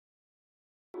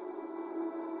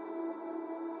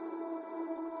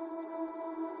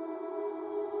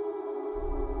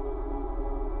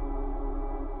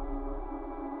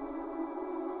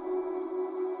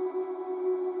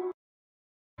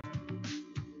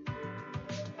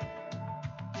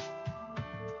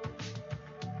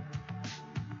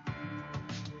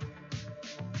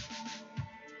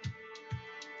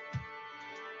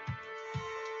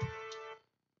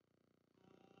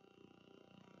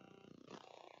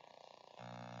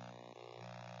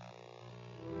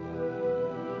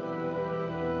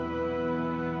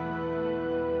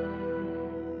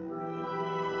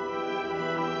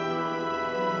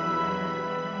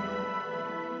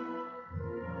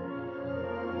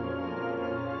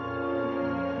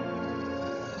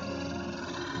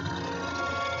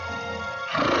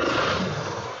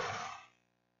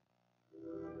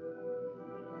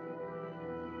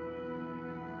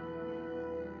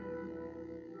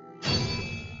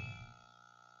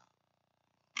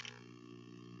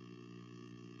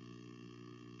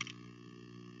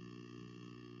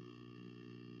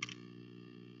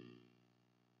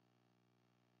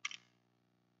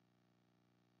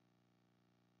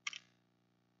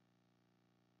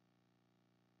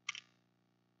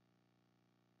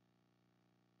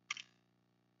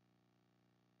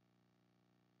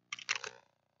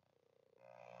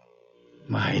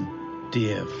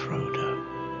Dear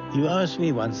Frodo, you asked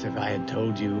me once if I had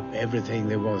told you everything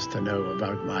there was to know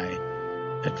about my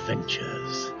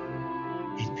adventures.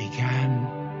 It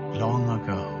began long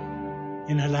ago,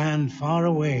 in a land far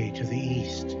away to the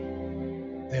east.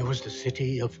 There was the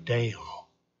city of Dale,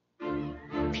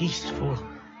 peaceful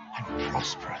and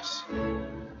prosperous.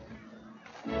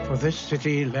 For this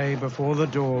city lay before the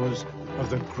doors of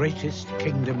the greatest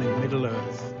kingdom in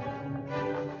Middle-earth,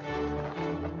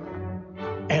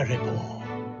 Erebor.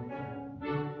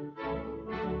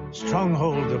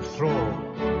 Stronghold of Thrall,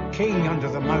 king under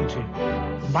the mountain,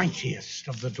 mightiest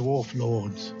of the dwarf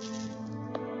lords.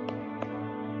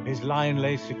 His line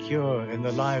lay secure in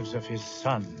the lives of his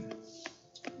son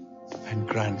and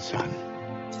grandson.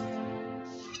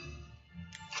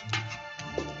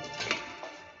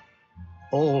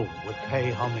 All would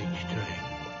pay homage to him,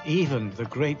 even the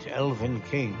great elven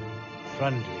king,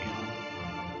 Thranduil.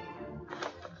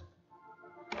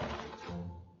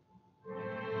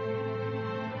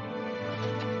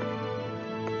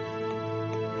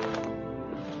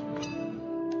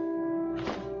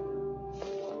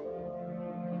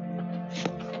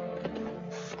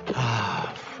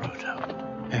 Ah,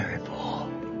 Frodo, Erebor.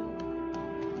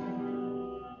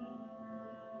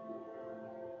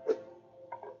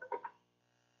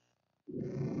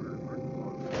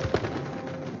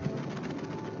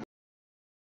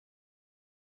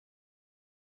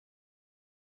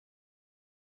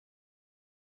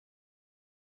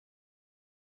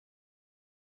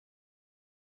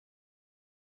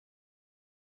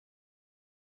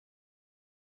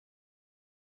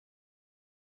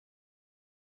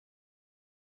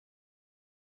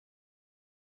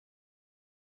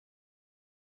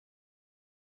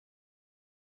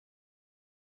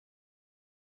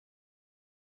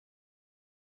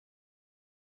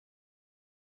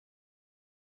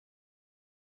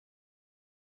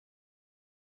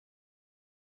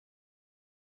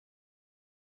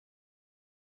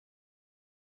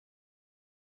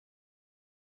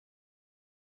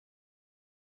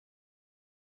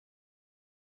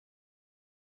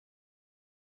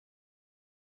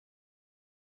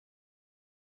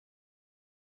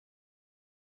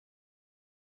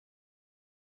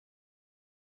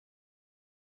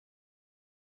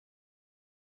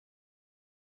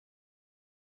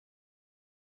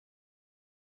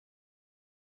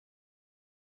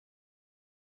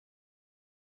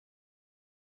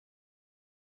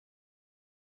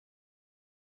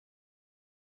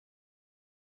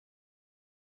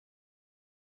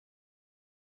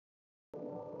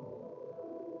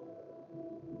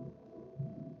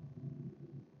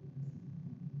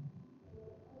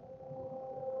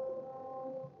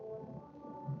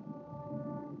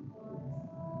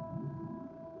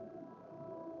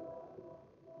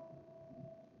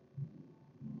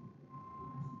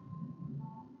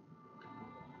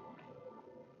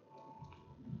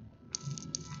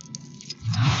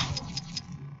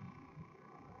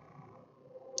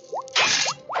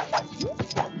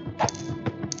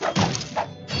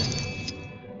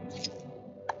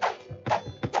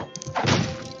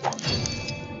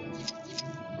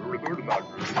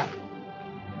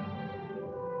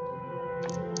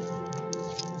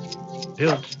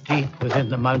 Built deep within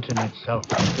the mountain itself,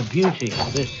 the beauty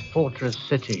of this fortress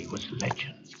city was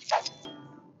legend.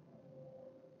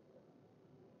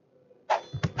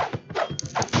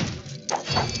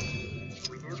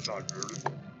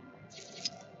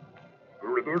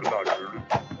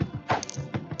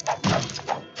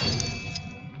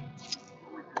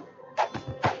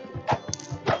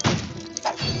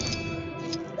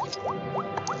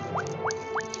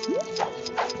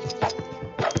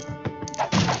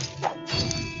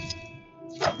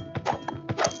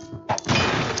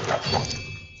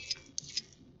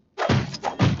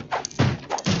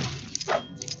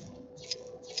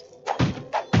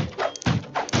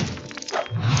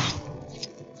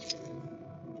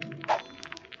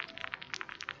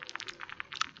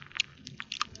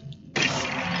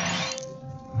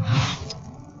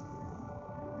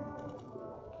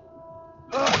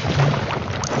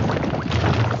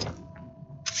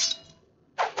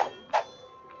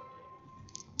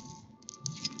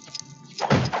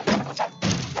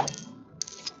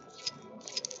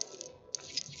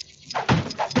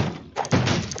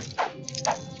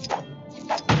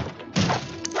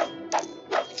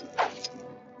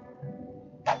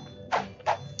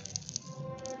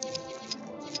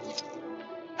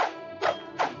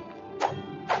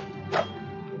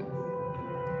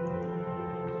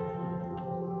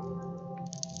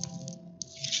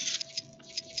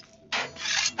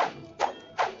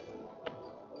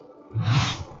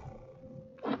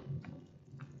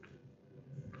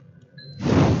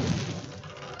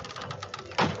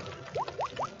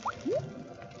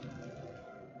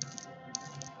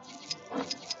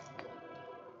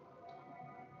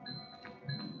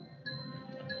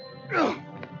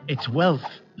 Its wealth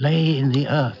lay in the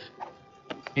earth,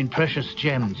 in precious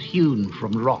gems hewn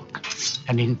from rock,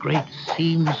 and in great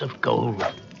seams of gold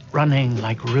running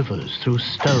like rivers through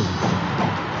stone.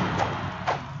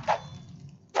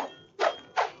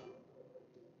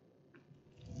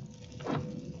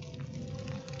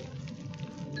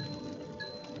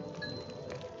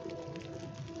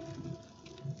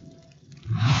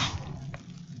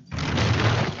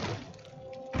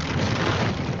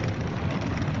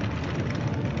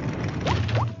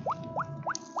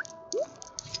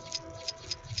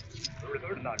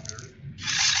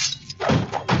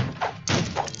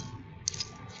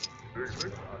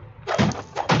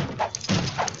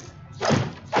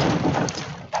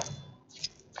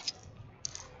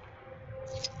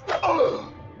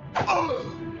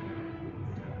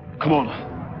 Come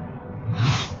on.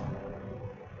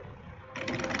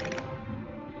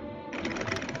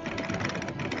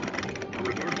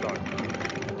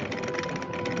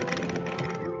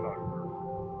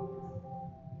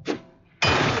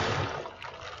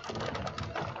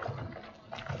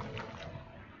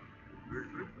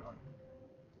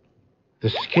 The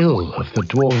skill of the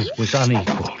dwarves was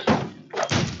unequaled,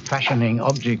 fashioning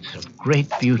objects of great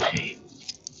beauty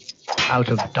out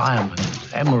of diamond,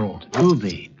 emerald,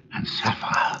 ruby, and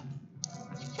sapphire.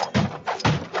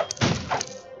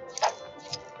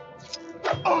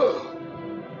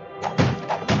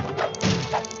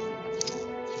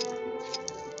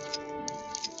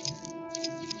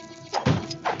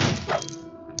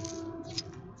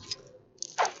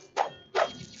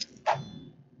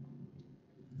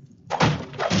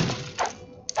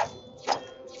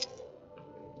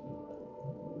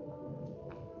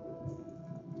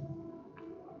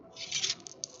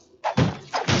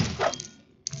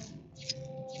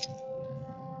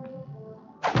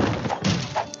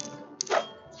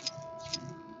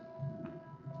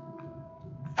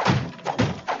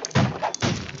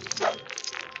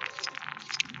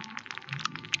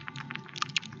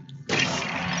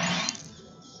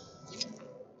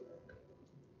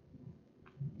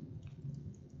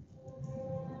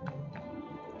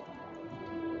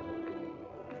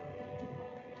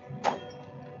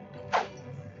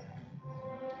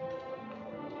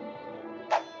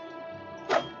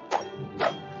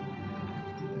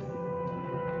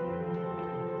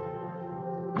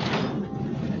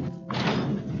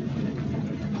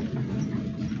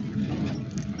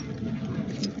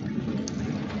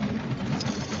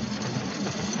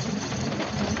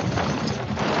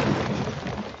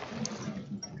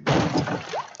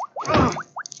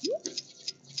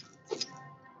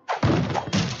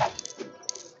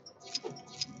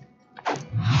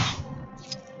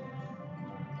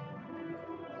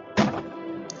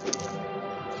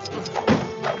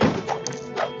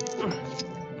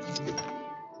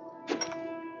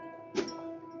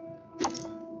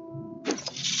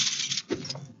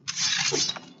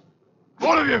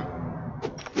 All of you!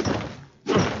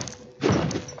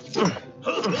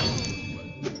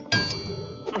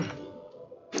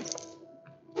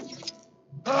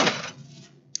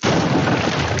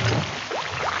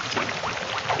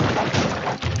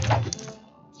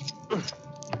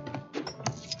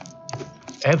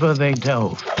 Ever they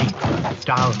delve deep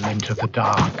down into the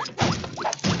dark.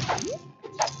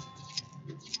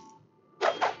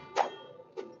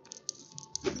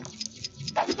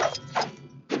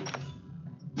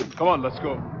 Come on, let's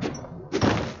go.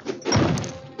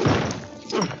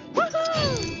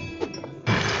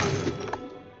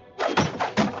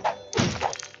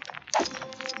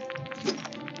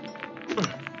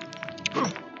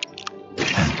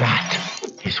 And that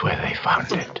is where they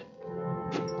found it.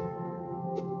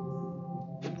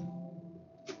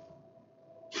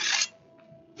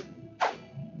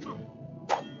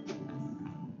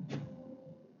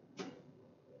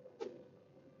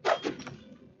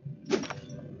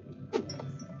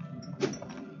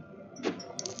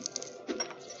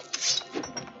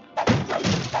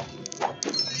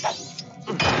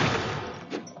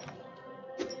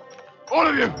 All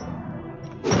of you!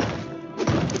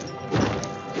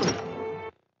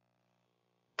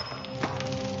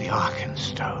 The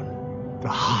Arkenstone, the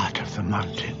heart of the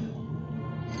mountain.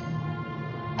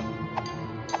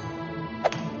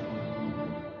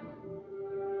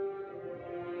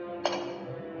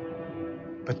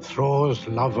 But Thror's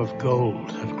love of gold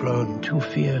had grown too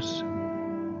fierce.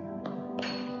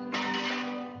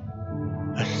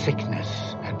 A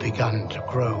sickness had begun to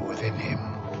grow within him.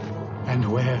 And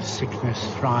where sickness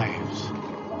thrives,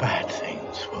 bad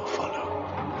things will follow.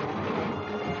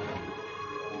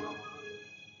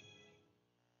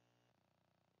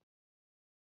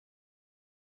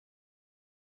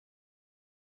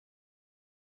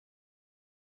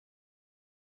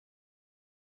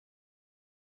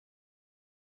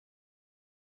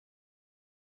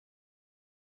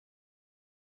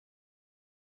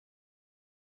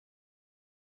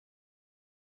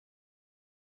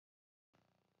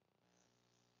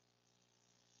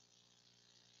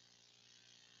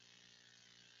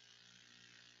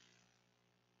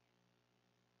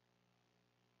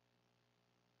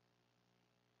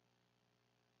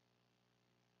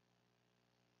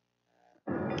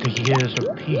 years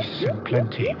of peace and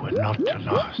plenty were not to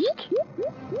last.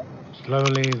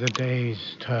 Slowly the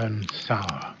days turned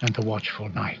sour, and the watchful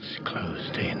nights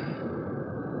closed in.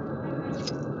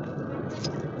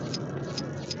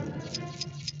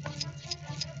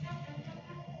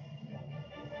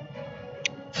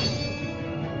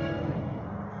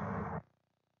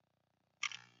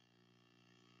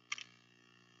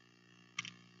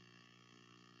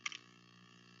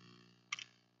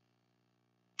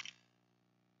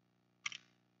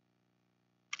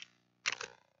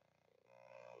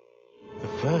 The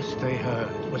first they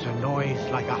heard was a noise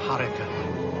like a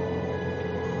hurricane.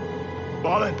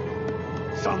 Balin,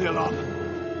 sound the alarm.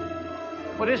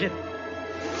 What is it?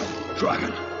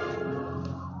 Dragon.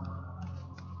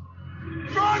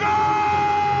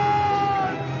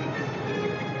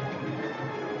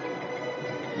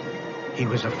 He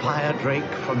was a fire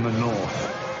drake from the north.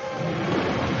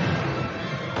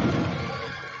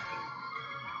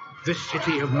 This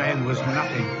city of men was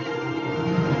nothing.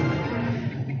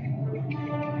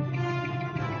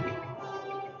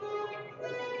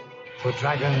 For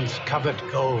dragons covered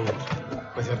gold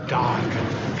with a dark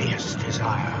and fierce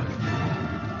desire.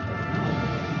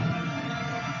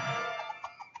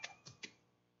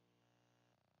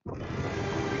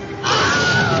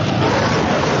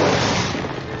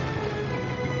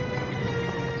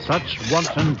 Such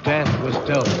wanton death was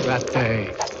dealt that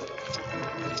day.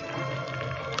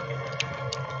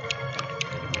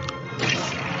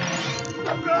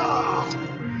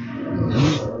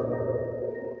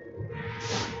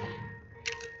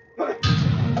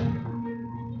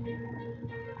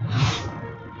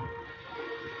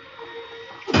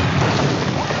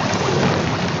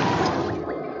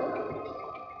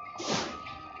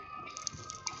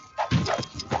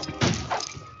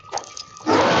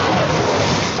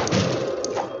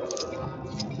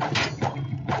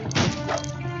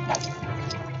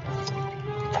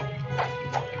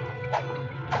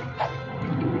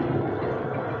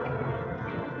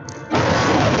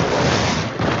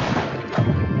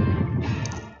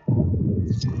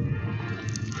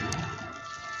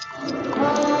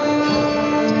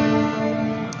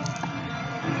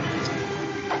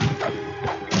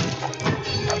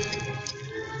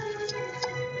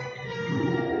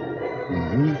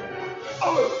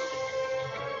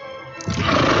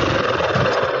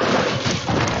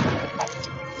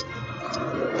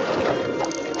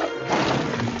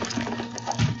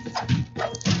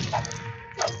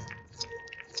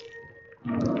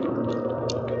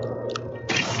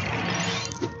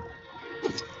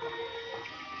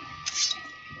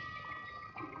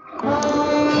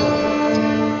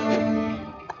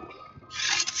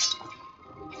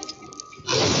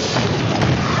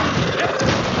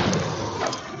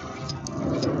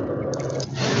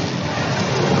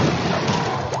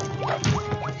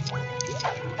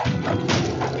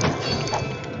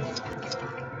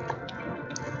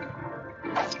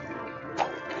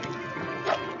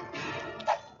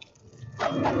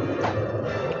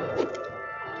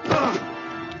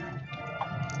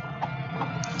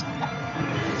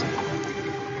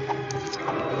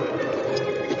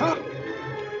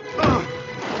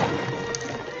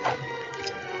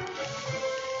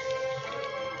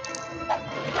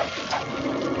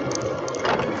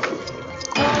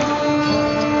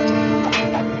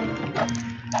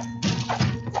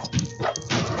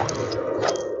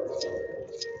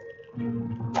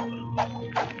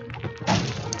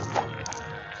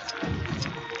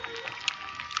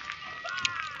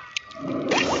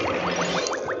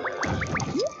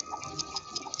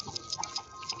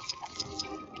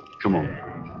 Come on.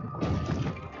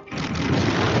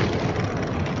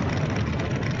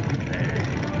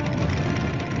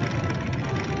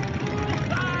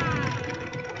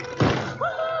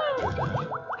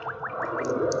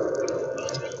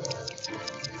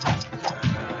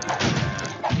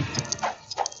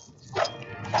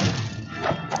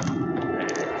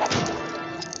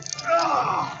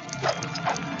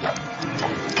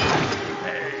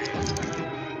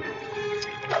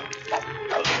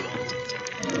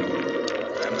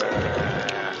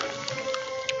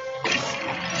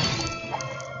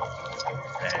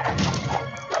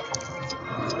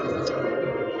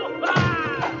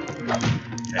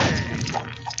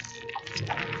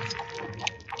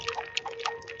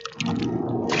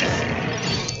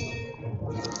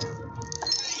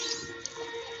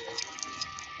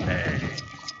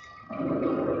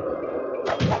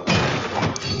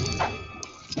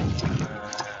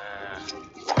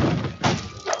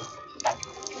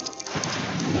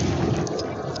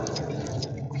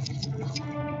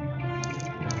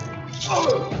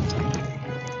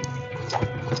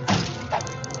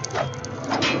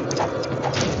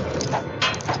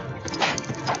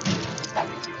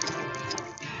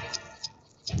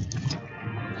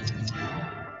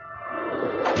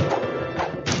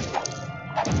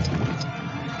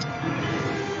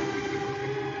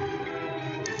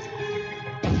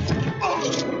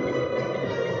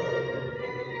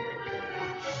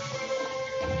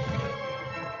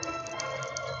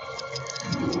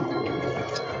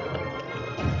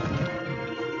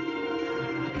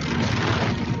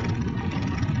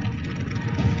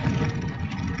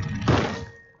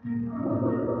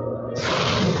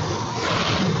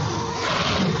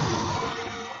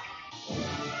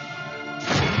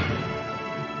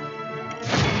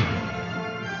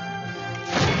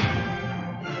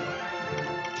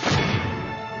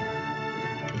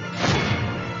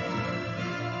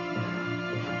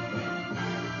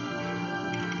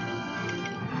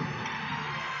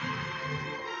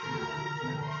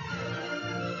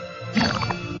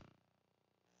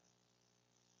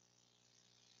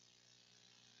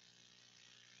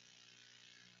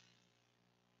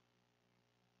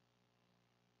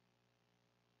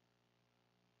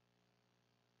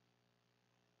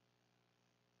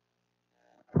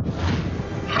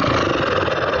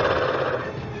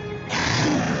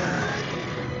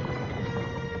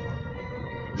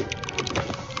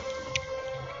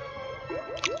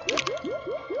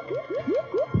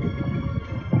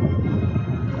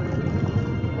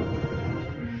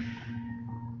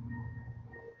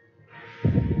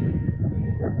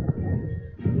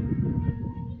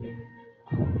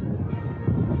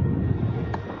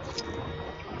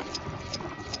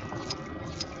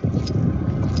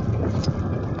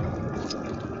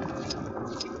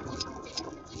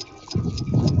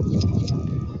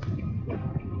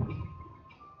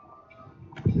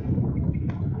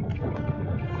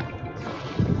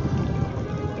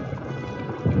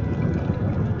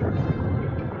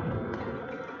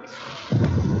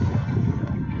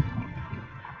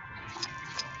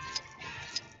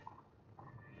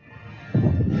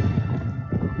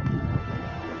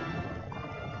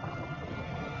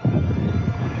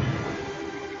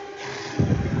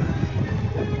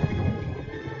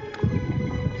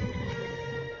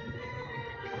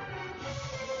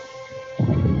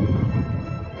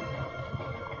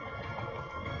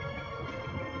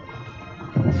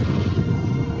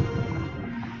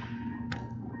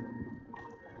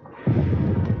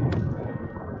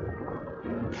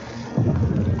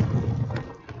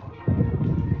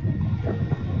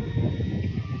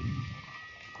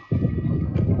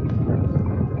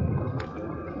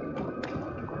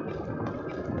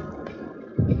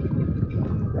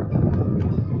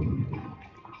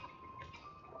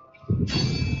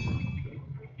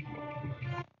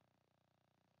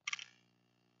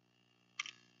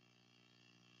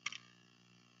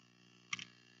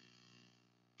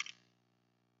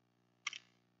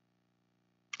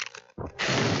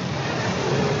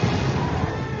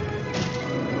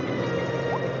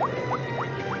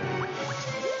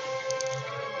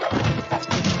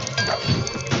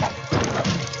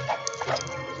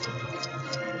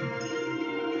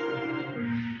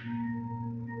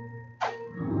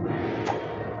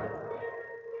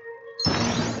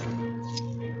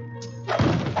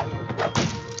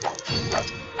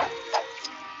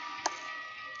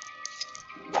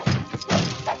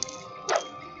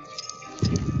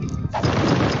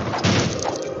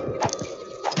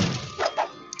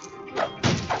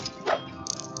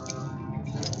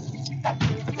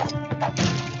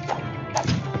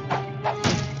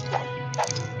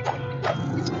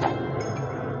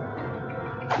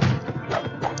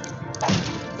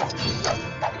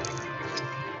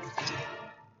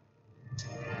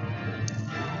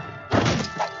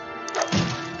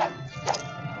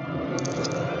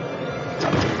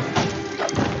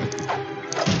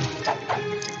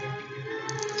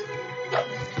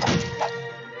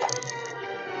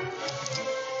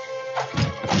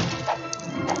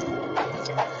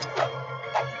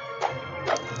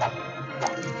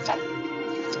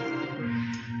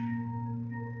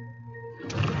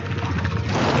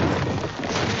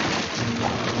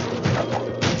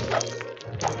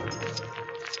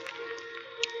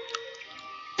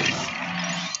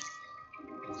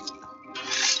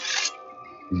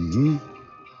 Mm-hmm.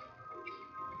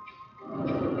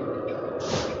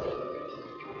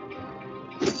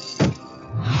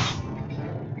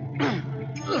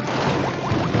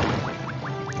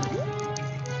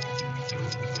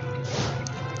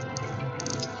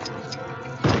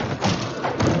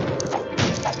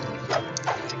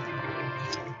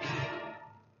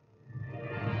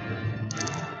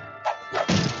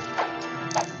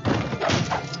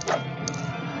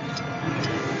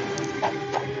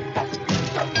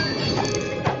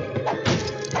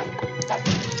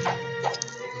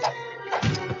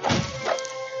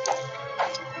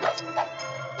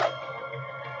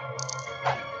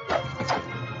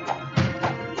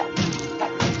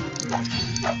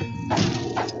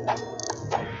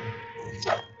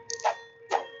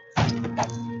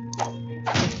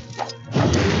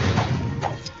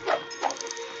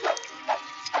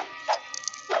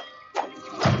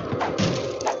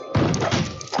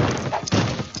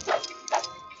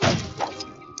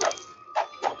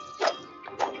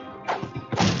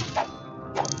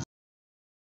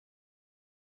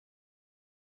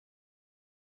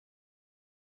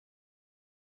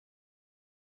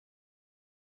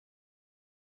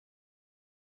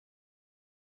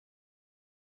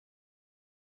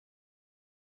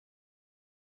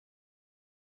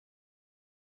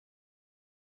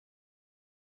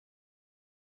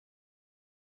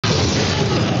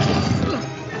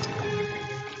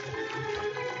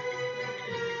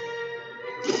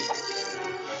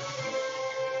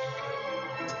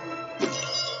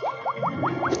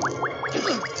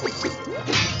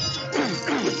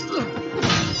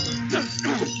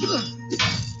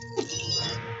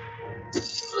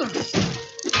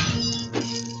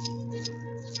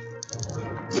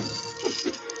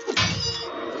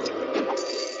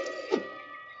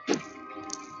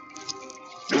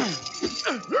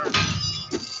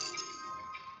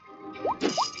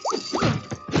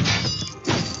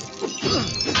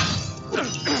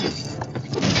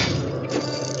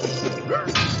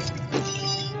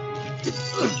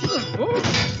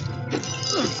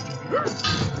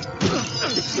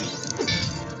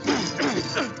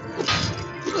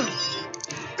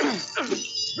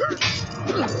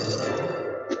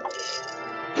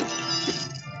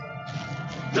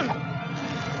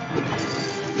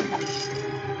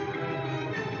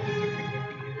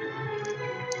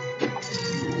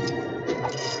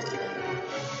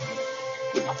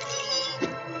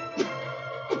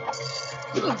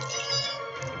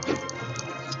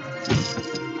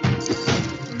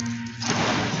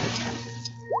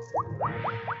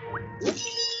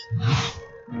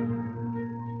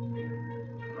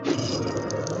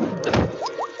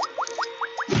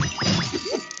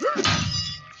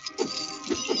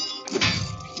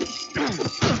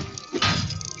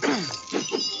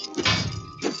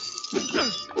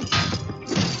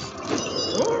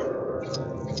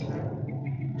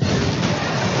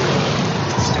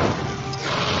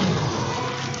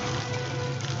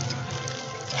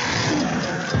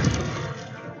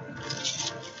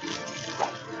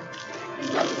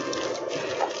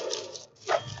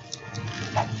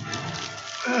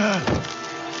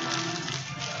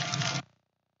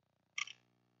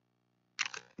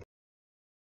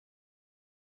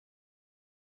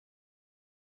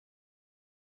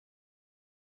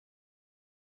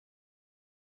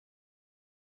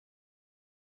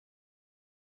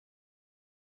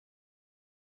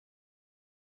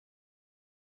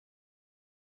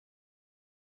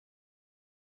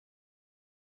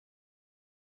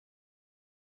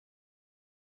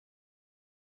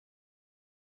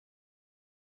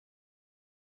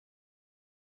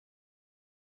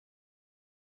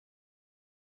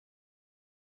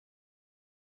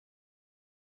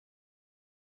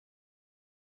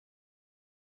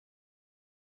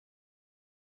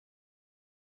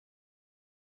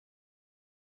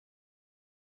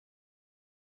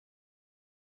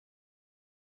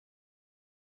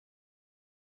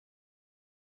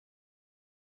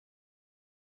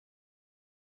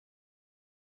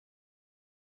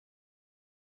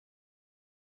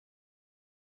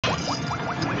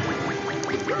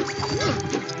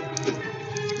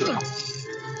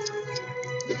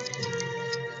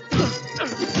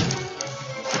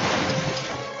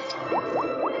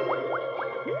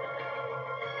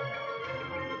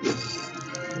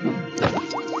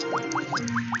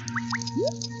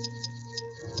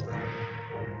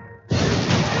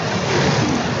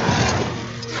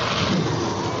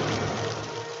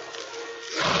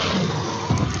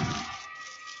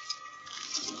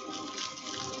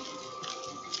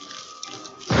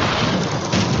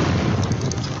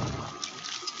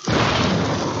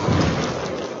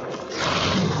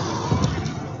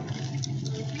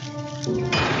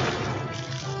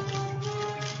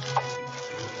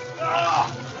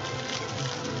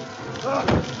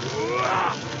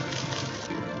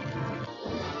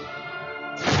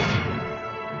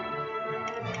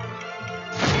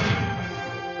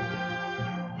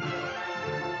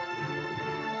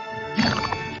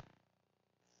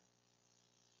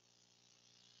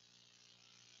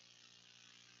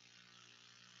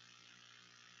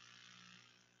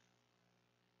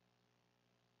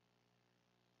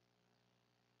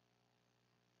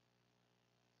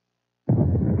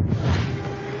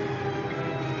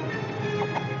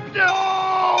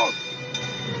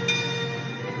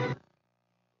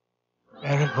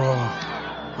 Erebor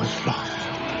was lost.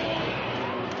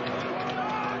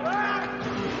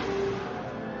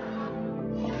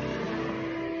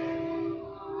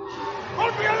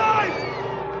 Hold me alive!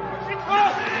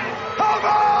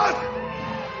 Hobbit!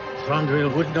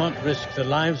 Thranduil would not risk the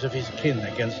lives of his kin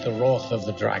against the wrath of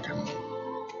the dragon.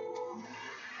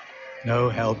 No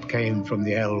help came from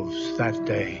the elves that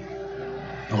day,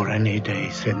 nor any day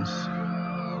since.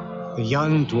 The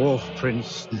young dwarf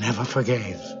prince never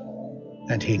forgave,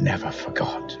 and he never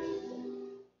forgot.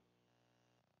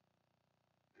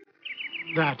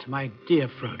 That, my dear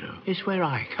Frodo, is where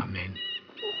I come in.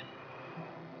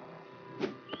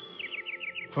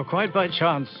 For quite by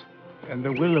chance, and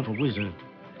the will of a wizard,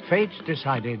 fate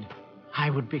decided I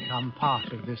would become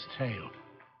part of this tale.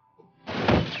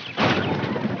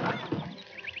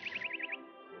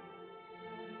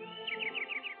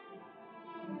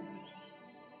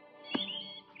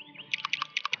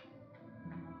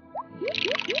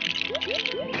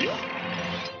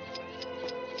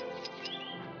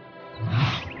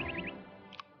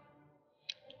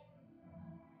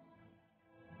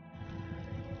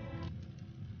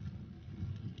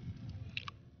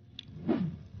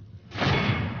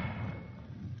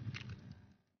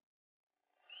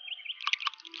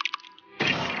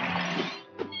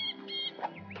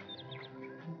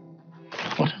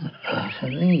 What on earth are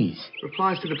these?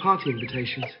 Replies to the party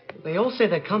invitations. They all say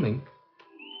they're coming.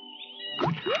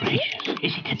 Good gracious,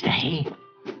 is it today?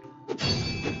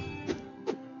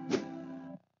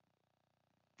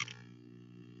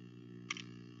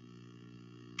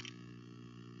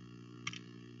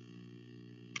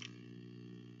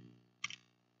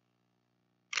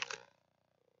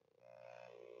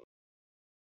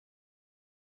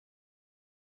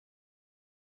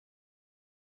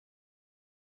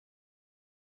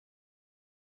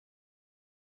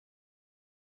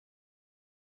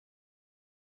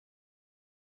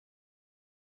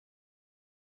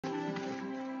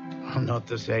 I'm not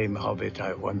the same hobbit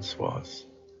I once was.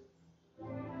 I'm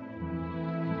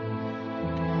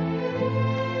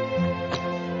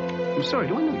sorry,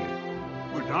 do I know you?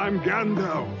 But I'm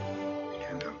Gandalf.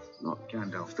 Gandalf, not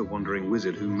Gandalf, the wandering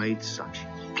wizard who made such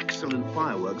excellent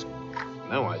fireworks.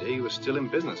 No idea you were still in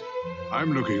business.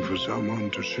 I'm looking for someone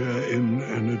to share in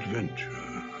an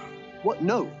adventure. What?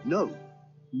 No.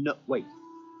 Wait.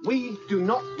 We do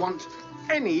not want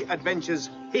any adventures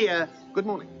here. Good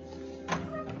morning.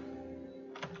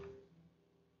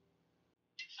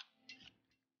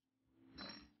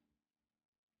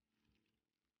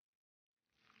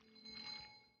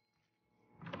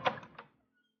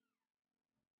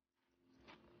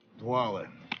 Dwala,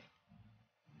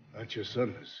 at your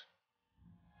service.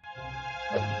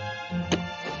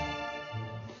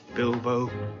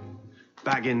 Bilbo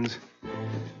Baggins.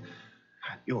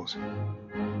 Yours.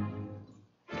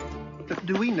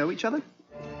 Do we know each other?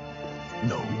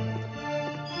 No.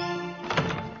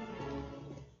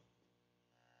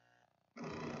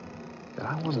 But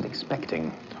I wasn't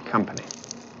expecting company.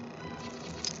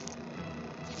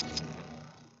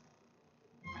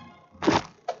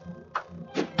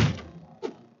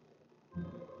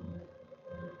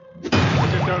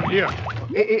 What's it down here?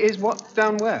 Is what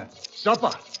down where?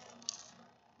 Supper.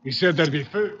 He said there'd be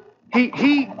food.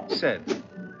 He said.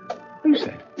 Who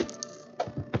said?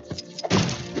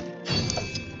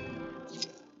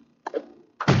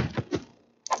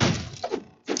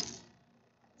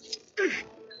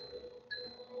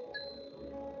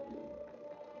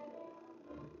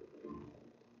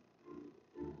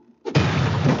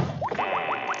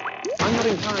 I'm not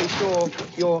entirely sure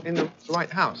you're in the right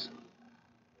house.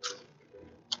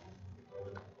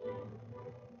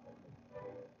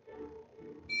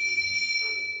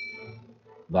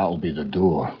 That'll be the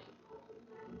door.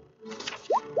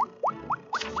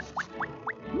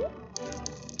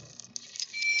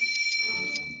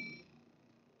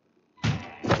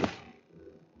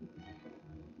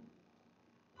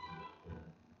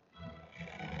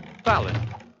 Fallon,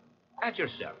 at your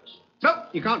service. No,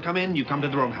 you can't come in. You come to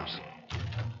the wrong house.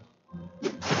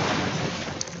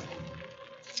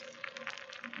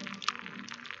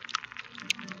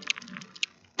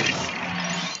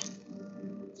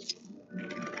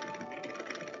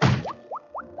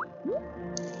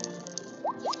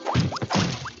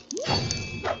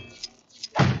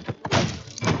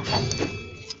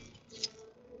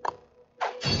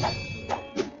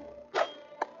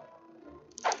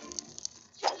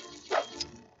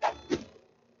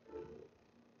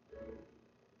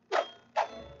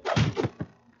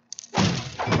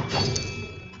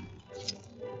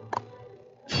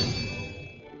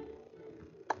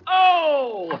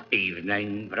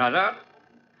 Evening, brother.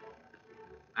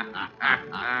 Have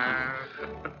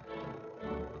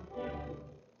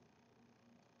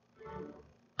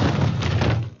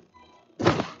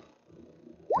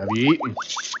you eaten?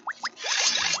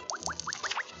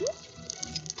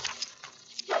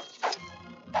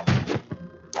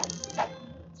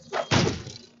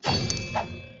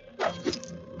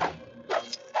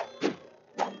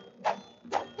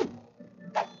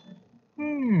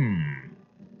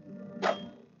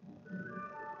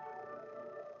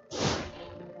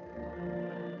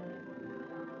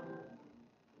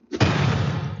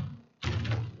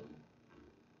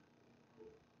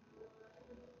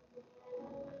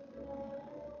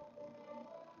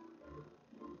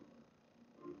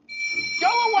 Go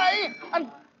away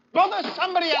and bother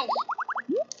somebody else.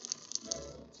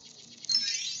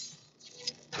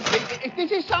 If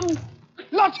this is some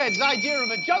lothead's idea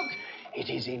of a joke, it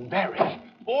is in very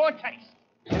poor taste.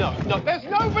 No, there's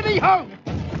nobody home.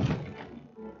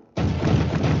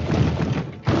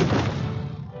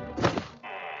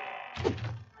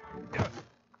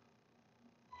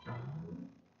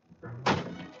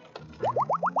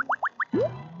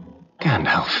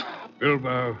 Gandalf.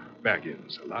 Bilbo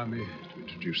Baggins, allow me to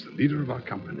introduce the leader of our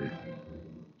company,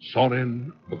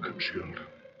 Thorin Oakenshield.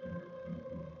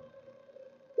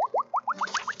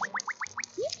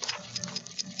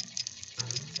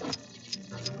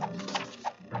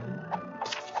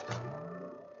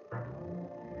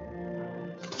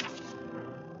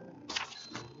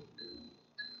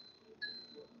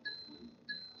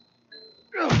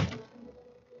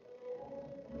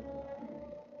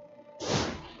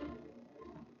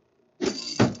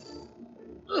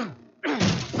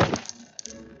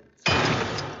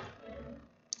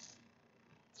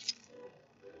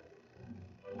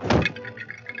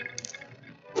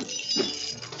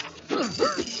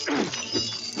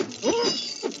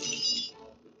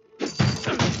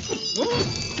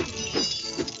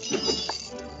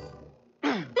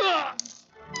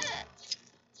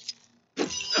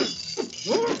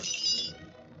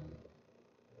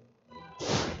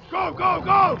 Go, go,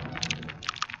 go!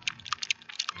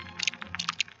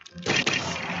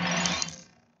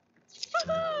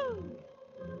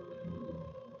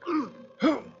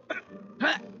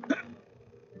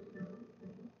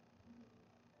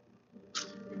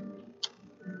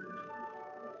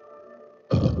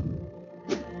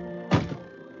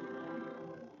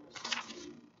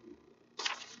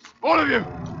 All of you!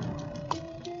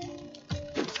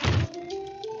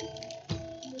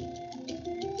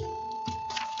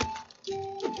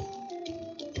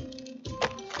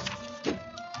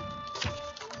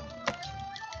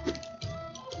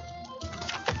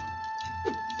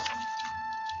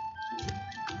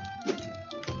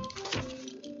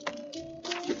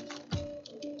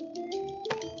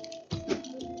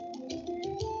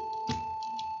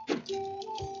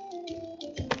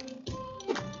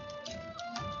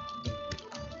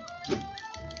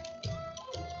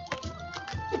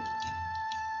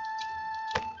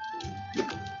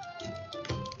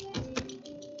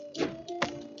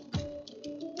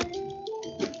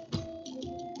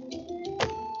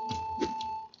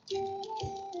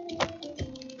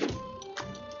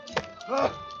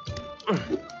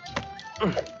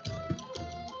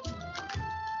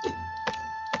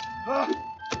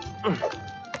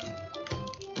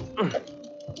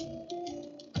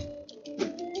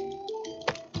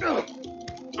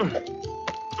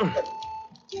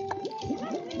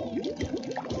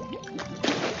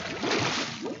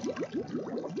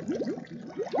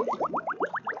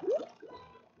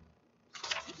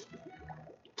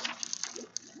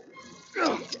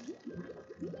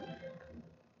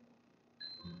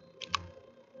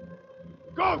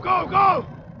 Go, go, go!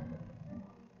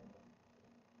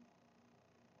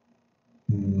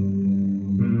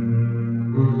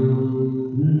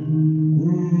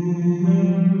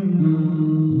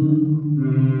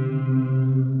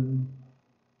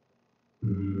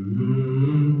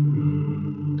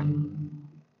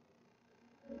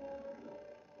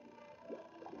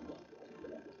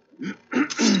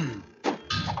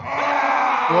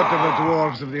 What do the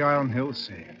dwarves of the Iron Hills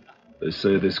say? They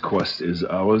say this quest is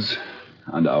ours,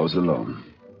 and ours alone.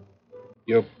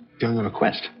 You're going on a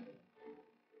quest?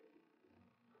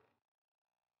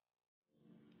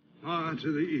 Far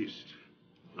to the east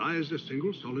lies a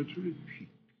single solitary peak.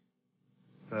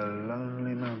 The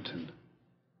Lonely Mountain.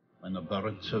 When the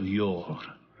birds of yore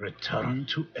return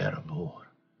to Erebor,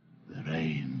 the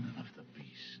reign of the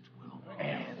beast will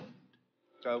end.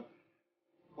 So,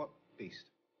 what beast?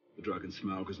 The dragon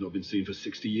Smaug has not been seen for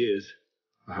 60 years.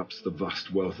 Perhaps the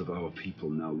vast wealth of our people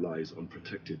now lies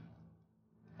unprotected.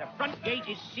 The front gate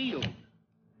is sealed.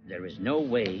 There is no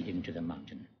way into the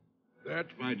mountain. That,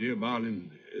 my dear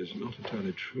Balin, is not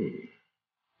entirely true.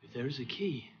 If there is a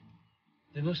key,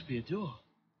 there must be a door.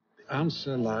 The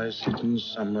answer lies hidden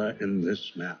somewhere in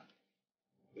this map.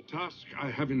 The task I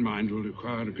have in mind will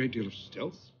require a great deal of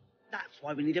stealth. That's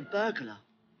why we need a burglar.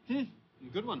 A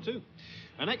good one, too.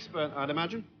 An expert, I'd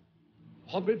imagine.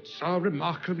 Hobbits are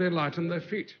remarkably light on their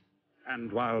feet.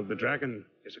 And while the dragon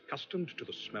is accustomed to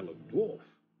the smell of dwarf,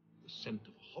 the scent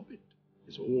of a hobbit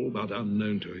is all but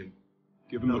unknown to him.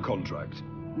 Give him a contract.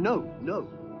 No, no.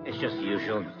 It's just the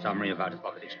usual summary of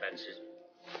out-of-pocket expenses.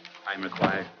 Time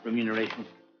required, remuneration,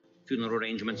 funeral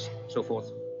arrangements, so forth.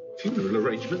 Funeral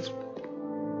arrangements?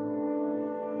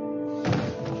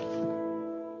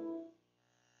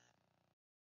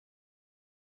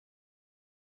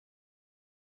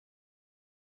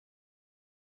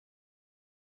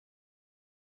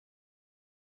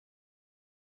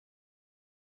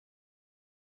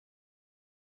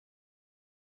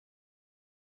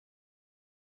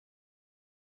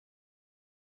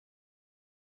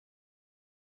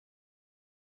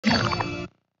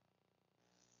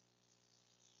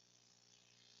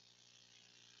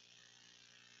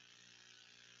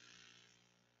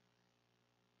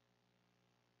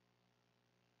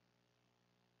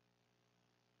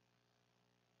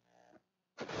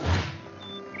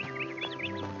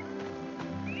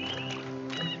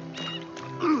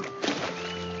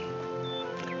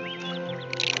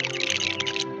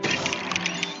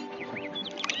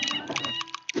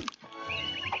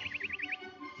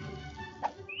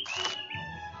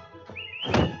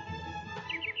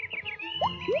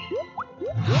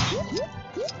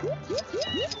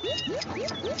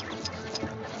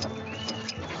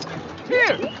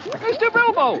 Here! Mr.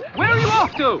 Bilbo! Where are you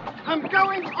off to? I'm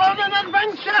going on an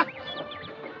adventure!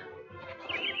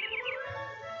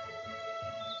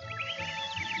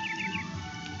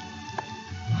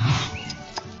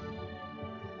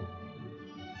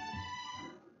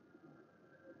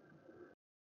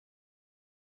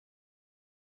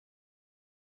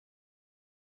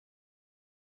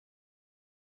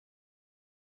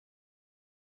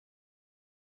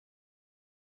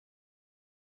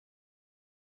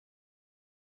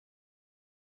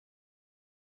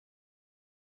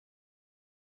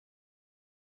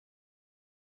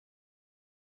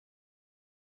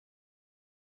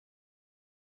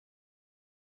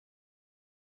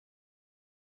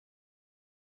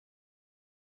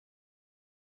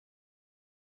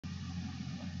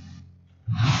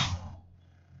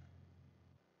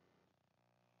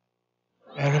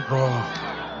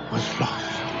 Erebor was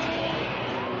lost.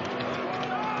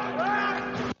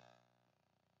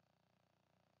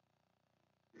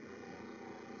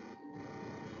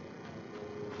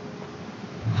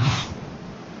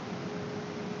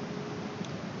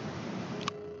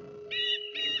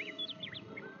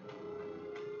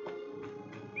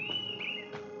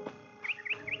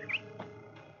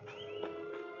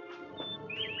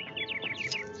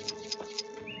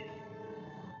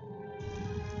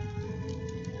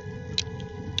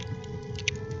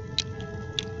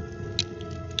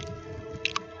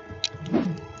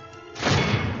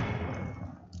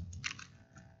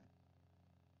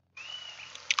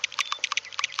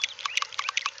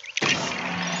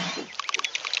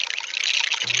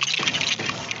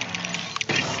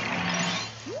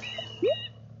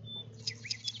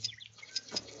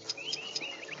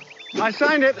 I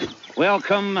signed it.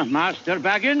 Welcome, Master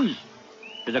Baggins,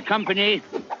 to the company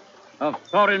of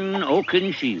Thorin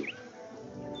Oakenshield.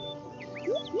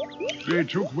 They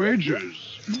took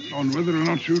wagers on whether or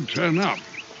not you'd turn up.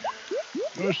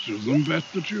 Most of them bet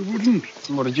that you wouldn't.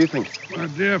 What did you think? My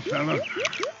dear fella,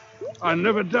 I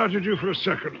never doubted you for a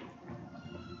second.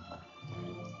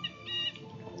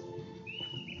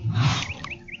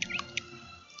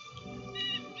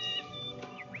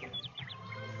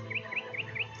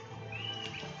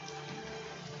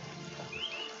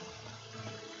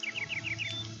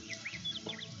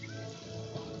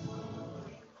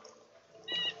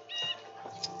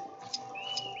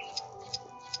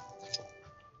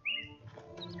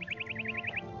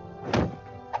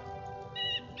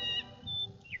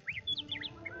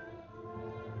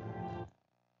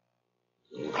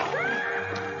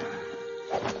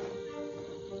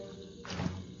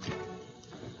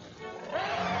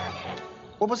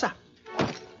 What was that?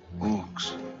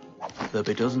 Orcs. There'll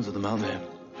be dozens of them out there.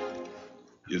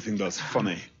 You think that's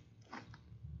funny?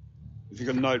 You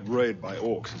think a night raid by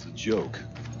orcs is a joke?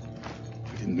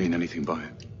 I didn't mean anything by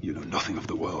it. You know nothing of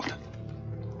the world.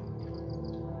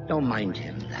 Don't mind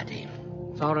him, laddie.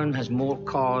 Thorin has more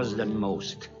cause than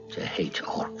most to hate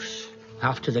orcs.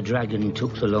 After the dragon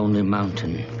took the Lonely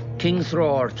Mountain, King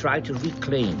Thror tried to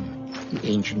reclaim the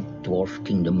ancient dwarf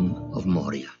kingdom of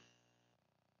Moria.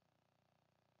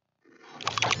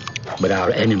 But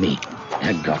our enemy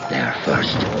had got there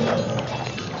first.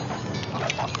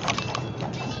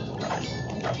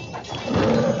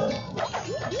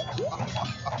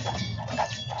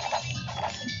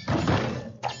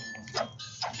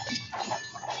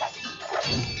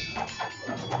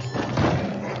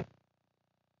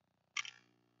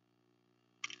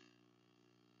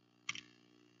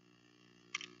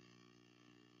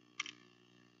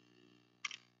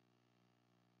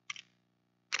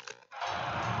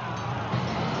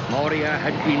 Moria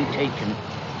had been taken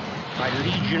by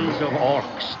legions of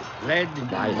orcs, led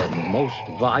by the most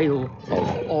vile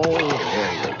of all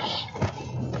warriors,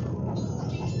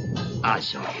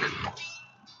 Azog,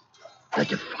 the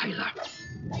Defiler.